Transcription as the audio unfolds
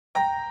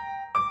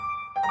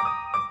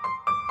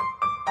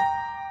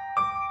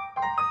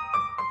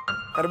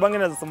Kariobangi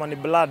naweza sema ni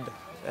blood,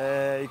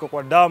 iko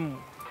kwa damu.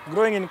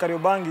 Growing in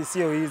Kariobangi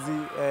sio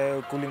easy,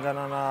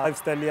 kulingana na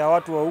lifestyle ya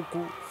watu wa huku.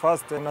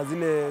 First na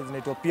zile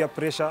zinaitwa peer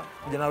pressure.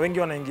 Vijana wengi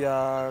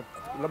wanaingia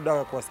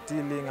labda kwa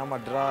stealing ama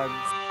drugs.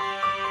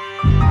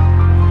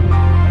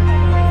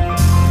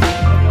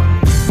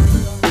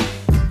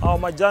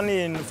 My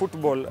journey in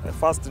football,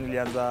 first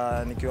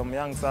nilianza nikiwa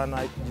young sana.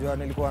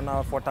 Nilikuwa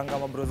nafuatanga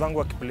mabro zangu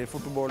wakiplay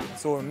football.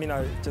 So mimi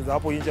nacheza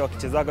hapo nje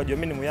wakichezaga, jua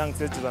mimi ni young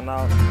sasa cheza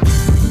nao.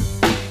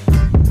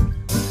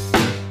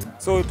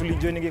 So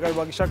tulijoin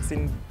Kariobangi Sharks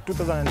in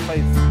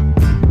 2005.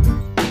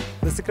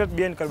 The secret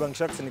behind Kariobangi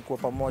Sharks ni kuwa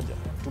pamoja.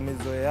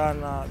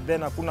 Tumezoeana,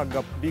 then hakuna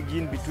gap big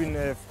in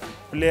between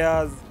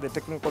players, the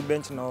technical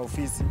bench na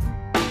ofisi.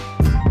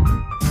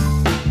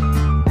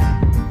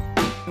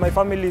 My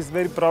family is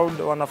very proud,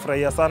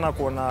 wanafurahia sana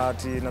kuona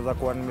ati naweza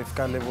kuwa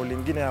nimefika level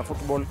nyingine ya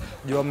football.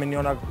 Juu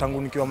wameniona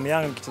tangu nikiwa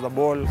young nikicheza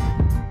ball.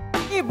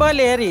 Hii ball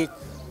Eric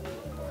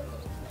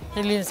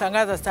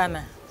ilinishangaza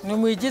sana. Ni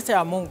muujiza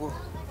ya Mungu.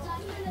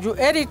 Juu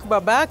Eric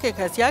baba yake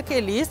kazi yake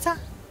iliisha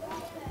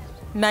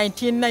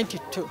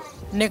 1992.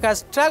 Nika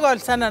struggle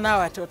sana na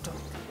watoto.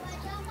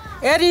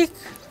 Eric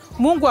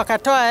Mungu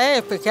akatoa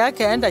yeye peke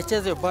yake aenda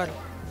acheze ball.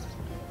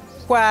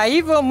 Kwa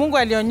hivyo Mungu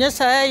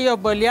alionyesha yeye hiyo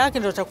ball yake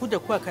ndio itakuja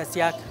kuwa kazi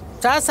yake.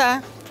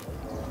 Sasa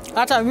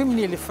hata mimi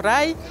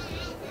nilifurahi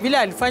vile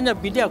alifanya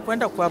bidii ya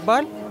kwenda kwa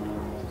ball.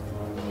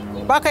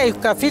 Mpaka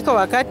ikafika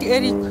wakati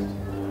Eric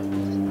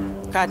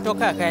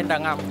katoka akaenda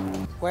ng'ambo.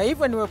 Kwa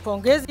hivyo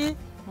nimepongezi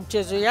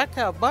mchezo yake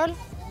ya ball.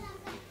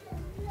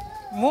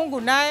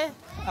 Mungu naye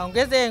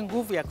aongeze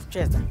nguvu ya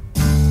kucheza.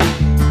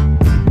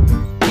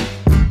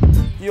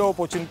 Hiyo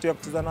opportunity ya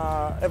kucheza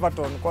na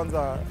Everton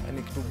kwanza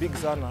ni kitu big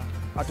sana.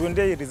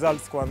 Hatuendei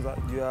results kwanza,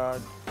 juu ya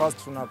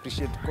first tuna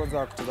appreciate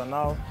kwanza kucheza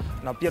nao,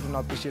 na pia tuna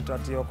appreciate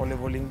ati wako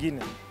level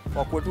nyingine.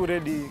 Wakuwe tu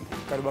ready,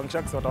 Kariobangi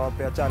Sharks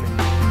watawapea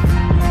challenge.